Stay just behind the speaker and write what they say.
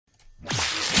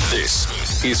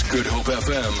This is Good Hope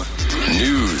FM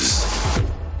News.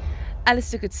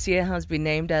 Allister Coetzee has been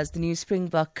named as the new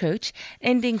Springbok coach,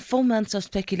 ending 4 months of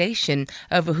speculation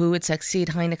over who would succeed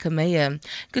Heyneke Meyer.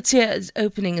 Coetzee's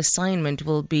opening assignment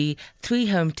will be 3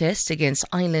 home tests against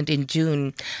Ireland in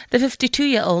June. The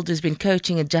 52-year-old who's been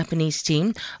coaching a Japanese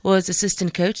team was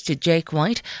assistant coach to Jake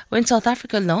White when South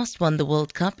Africa last won the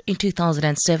World Cup in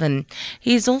 2007.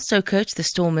 He has also coached the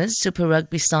Stormers Super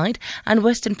Rugby side and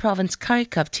Western Province Currie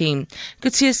Cup team.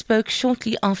 Coetzee spoke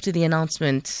shortly after the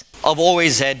announcement. I've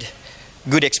always had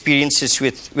good experiences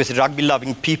with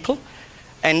rugby-loving people,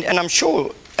 and I'm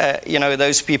sure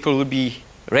those people will be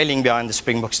rallying behind the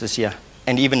Springboks this year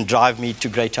and even drive me to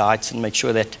greater heights and make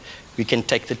sure that we can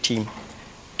take the team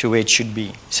to where it should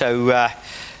be. So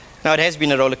now it has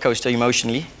been a roller coaster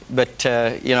emotionally, but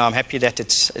I'm happy that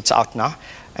it's out now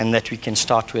and that we can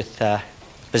start with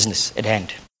business at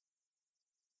hand.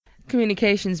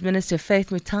 Communications Minister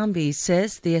Faith Mutambi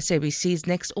says the SABC's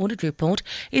next audit report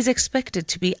is expected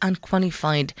to be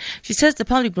unqualified. She says the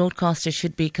public broadcaster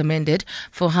should be commended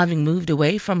for having moved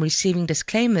away from receiving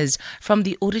disclaimers from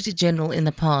the Auditor General in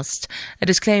the past. A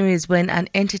disclaimer is when an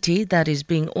entity that is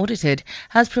being audited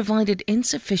has provided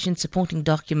insufficient supporting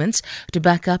documents to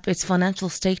back up its financial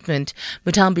statement.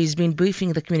 Mutambi has been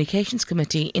briefing the Communications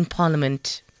Committee in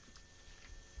Parliament.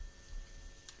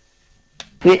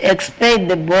 We expect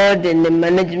the board and the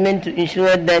management to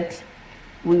ensure that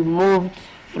we moved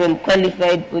from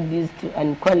qualified audits to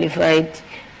unqualified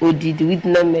audit with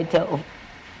no matter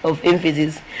of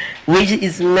emphasis, which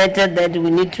is a matter that we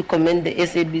need to commend the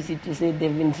SABC to say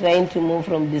they've been trying to move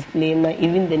from disclaimer.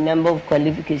 Even the number of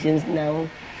qualifications now,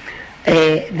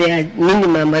 they are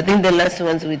minimum. I think the last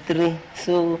ones were 3.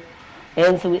 So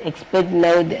hence we expect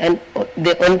now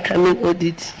the oncoming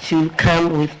audit should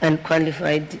come with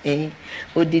unqualified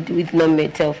audit with no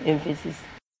matter of emphasis.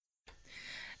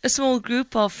 A small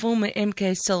group of former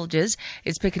MK soldiers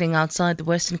is picketing outside the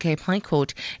Western Cape High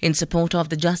Court in support of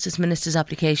the Justice Minister's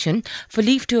application for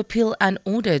leave to appeal an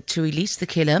order to release the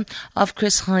killer of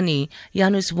Chris Hani,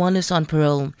 Janus Wallace, on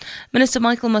parole. Minister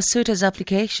Michael Masuta's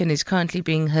application is currently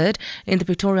being heard in the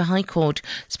Pretoria High Court.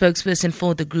 Spokesperson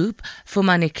for the group,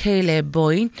 Fumanekele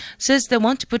Boy, says they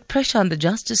want to put pressure on the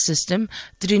justice system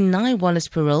to deny Wallace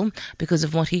parole because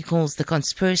of what he calls the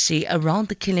conspiracy around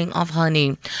the killing of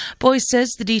Hani. Boy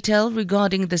says the detail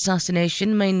regarding the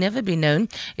assassination may never be known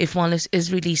if Wallace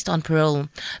is released on parole.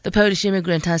 The Polish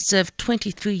immigrant has served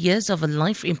 23 years of a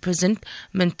life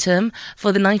imprisonment term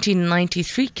for the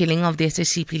 1993 killing of the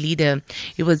SSCP leader.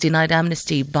 He was denied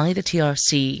amnesty by the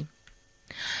TRC.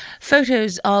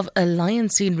 Photos of a lion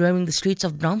seen roaming the streets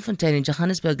of Braamfontein in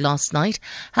Johannesburg last night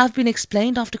have been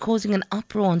explained after causing an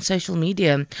uproar on social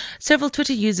media. Several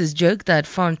Twitter users joked that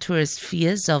foreign tourists'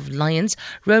 fears of lions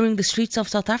roaming the streets of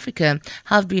South Africa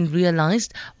have been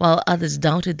realized, while others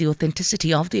doubted the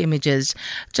authenticity of the images.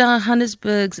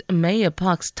 Johannesburg's Mayor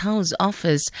Parks Tau's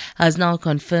office has now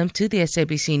confirmed to the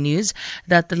SABC News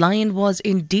that the lion was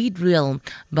indeed real,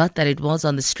 but that it was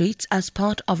on the streets as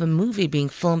part of a movie being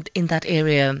filmed in that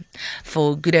area.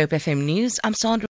 For Good Hope FM News, I'm Sandra.